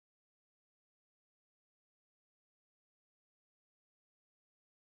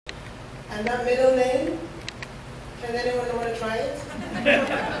And that middle name, can anyone want to try it?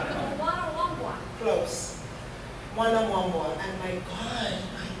 Mwanamwambwa. Close. Mwanamwambwa. And my God,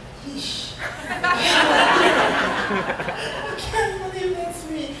 my yeesh. I can't believe that's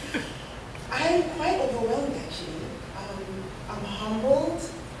me. I'm quite overwhelmed actually. I'm humbled.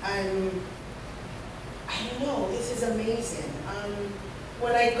 I don't know, this is amazing.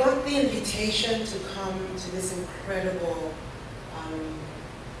 When I got the invitation to come to this incredible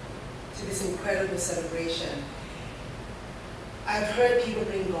celebration, I've heard people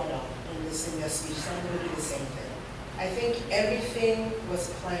bring God up in their speech, so I'm going to do the same thing. I think everything was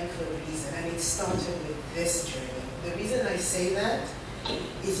planned for a reason, and it started with this journey. The reason I say that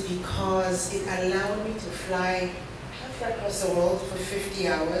is because it allowed me to fly halfway across the world for 50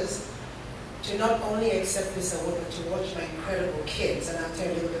 hours to not only accept this award, but to watch my incredible kids, and I'll tell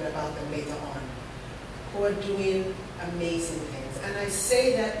you a little bit about them later on, who are doing amazing things. And I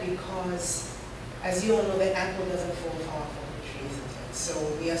say that because, as you all know, the apple doesn't fall far from the tree, isn't it? So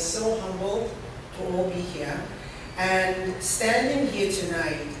we are so humbled to all be here. And standing here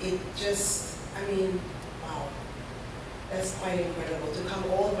tonight, it just, I mean, wow, that's quite incredible. To come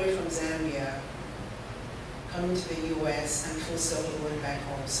all the way from Zambia, coming to the US, and full circle going back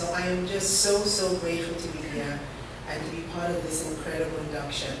home. So I am just so, so grateful to be here and to be part of this incredible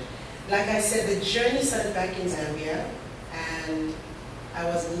induction. Like I said, the journey started back in Zambia, and I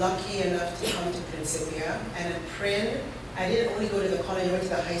was lucky enough to come to Principia. And at Prin, I didn't only go to the college, I went to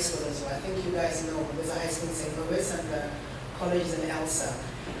the high school as well. I think you guys know there's a high school in St. Louis and the college is in Elsa.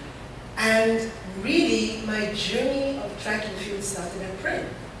 And really, my journey of track and field started at Prin.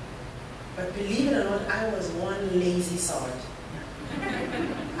 But believe it or not, I was one lazy sod.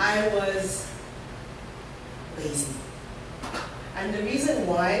 I was lazy. And the reason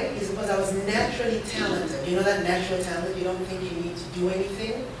why is because I was naturally talented. You know that natural talent, you don't think you need to do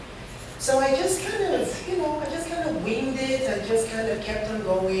anything? So I just kind of, winged it and just kind of kept on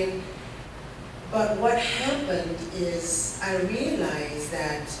going. But what happened is I realized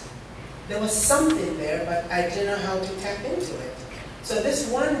that there was something there, but I didn't know how to tap into it. So this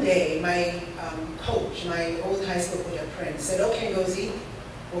one day, my coach, my old high school coach at Prince, said, okay, Ngozi,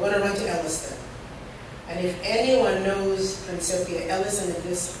 we're going to run to Elliston. And if anyone knows Principia, Elliston is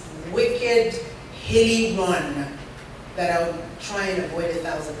this wicked, hilly run that I would try and avoid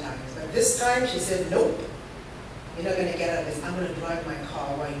 1,000 times. But this time, she said, nope, you're not going to get out of this. I'm going to drive my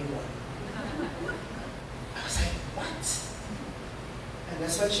car while you run. I was like, what? And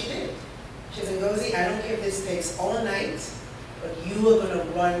that's what she did. She said, Ngozi, I don't care if this takes all night, but you are going to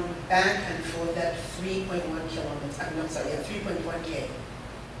run back and forth that 3.1 kilometers. I'm sorry, yeah, 3.1K.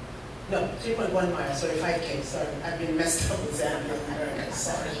 No, 3.1 miles, sorry, 5K, sorry. I've been messed up with Zambia, America,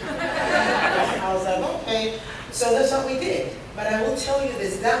 sorry. I was like, okay. So that's what we did. But I will tell you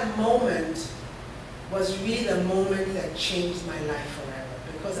this, that moment was really the moment that changed my life forever.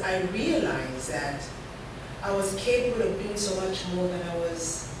 Because I realized that I was capable of doing so much more than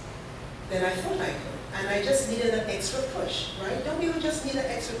I thought I could. And I just needed that extra push, right? Don't you just need an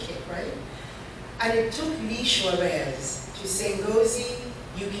extra kick, right? And it took Lee Suarez to say, Ngozi,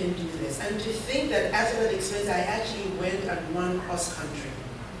 you can do this. And to think that after that experience, I actually went and run cross country.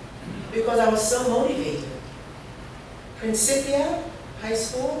 Because I was so motivated. Principia, high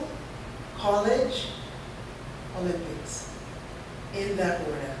school, college, Olympics. In that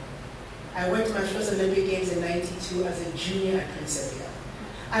order. I went to my first Olympic Games in '92 as a junior at Principia.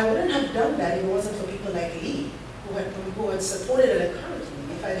 I wouldn't have done that if it wasn't for people like Lee, who had supported and encouraged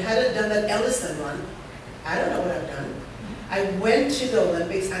me. If I hadn't done that Elliston run, I don't know what I've done. I went to the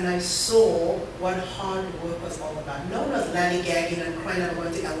Olympics and I saw what hard work was all about. No one was lollygagging and crying I'm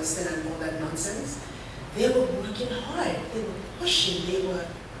going to Elliston and all that nonsense. They were working hard. They were pushing. They were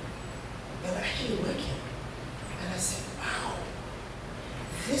actually working. And I said, wow,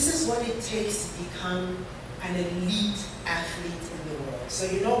 this is what it takes to become an elite athlete in the world. So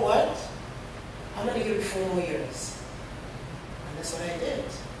you know what? I'm going to give it 4 more years. And that's what I did.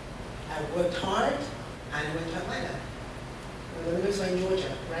 I worked hard and I went to Atlanta. The Olympics were in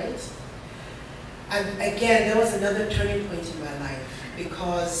Georgia, right? And again, there was another turning point in my life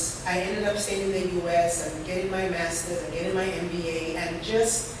because I ended up staying in the US and getting my master's and getting my MBA and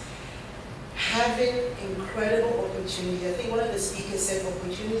just having incredible opportunities. I think one of the speakers said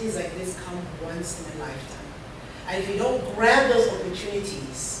opportunities like this come once in a lifetime. And if you don't grab those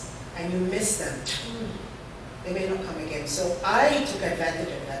opportunities and you miss them, they may not come again. So I took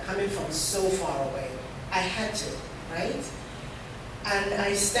advantage of that, coming from so far away. I had to, right? And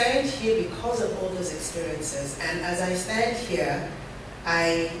I stand here because of all those experiences. And as I stand here,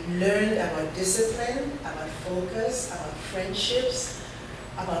 I learned about discipline, about focus, about friendships,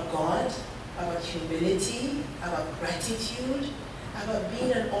 about God, about humility, about gratitude, about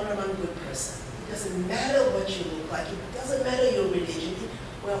being an all-around good person. It doesn't matter what you look like. It doesn't matter your religion.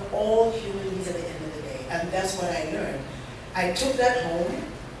 We're all human beings at the end of the day. And that's what I learned. I took that home,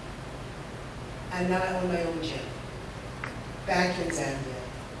 and now I own my own gym back in Zambia.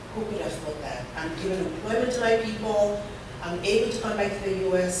 Who could have thought that? I'm giving employment to my people. I'm able to come back to the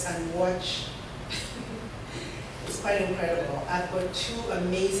US and watch. It's quite incredible. I've got 2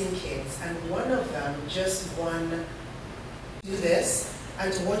 amazing kids, and one of them just won to do this,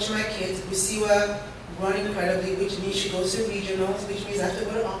 and to watch my kids. Usiwa run incredibly, which means she goes to regionals, which means I have to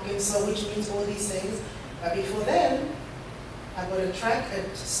go to Arkansas, which means all these things. But before then, I've got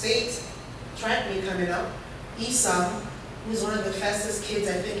a state track meet coming up. Esam, who's one of the fastest kids,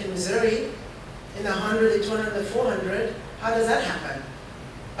 I think, in Missouri, in the 100, the 200, the 400. How does that happen?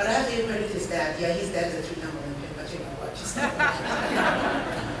 But I have to give credit to his dad. Yeah, his dad is a 3-time Olympian, but you know what? Just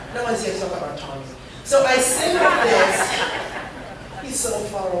no one's here to talk about Tommy. So I say all this. He's so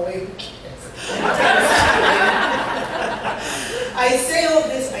far away. I say all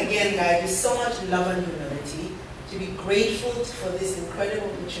this again, guys, with so much love and humility, to be grateful for this incredible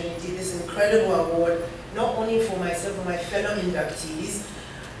opportunity, this incredible award, not only for myself, but my fellow inductees.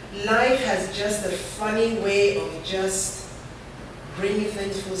 Life has just a funny way of just bringing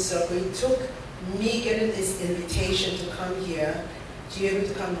things full circle. It took me getting this invitation to come here to be able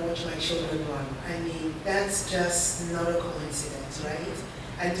to come and watch my children run. I mean, that's just not a coincidence, right?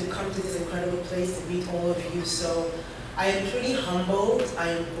 And to come to this incredible place to meet all of you. So I am truly humbled, I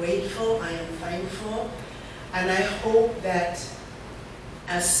am grateful, I am thankful, and I hope that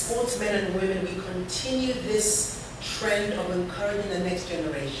as sportsmen and women, we continue this trend of encouraging the next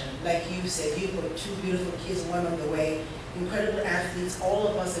generation. Like you said, you've got 2 beautiful kids, one on the way, incredible athletes, all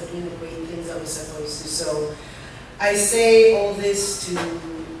of us are doing the great things that we're supposed to. So I say all this to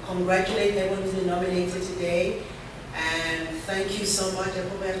congratulate everyone who's been nominated today, and thank you so much. I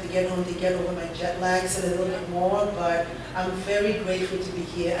hope I have to get home to get over my jet lags a little bit more, but I'm very grateful to be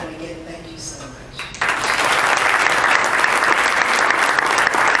here, and again, thank you so much.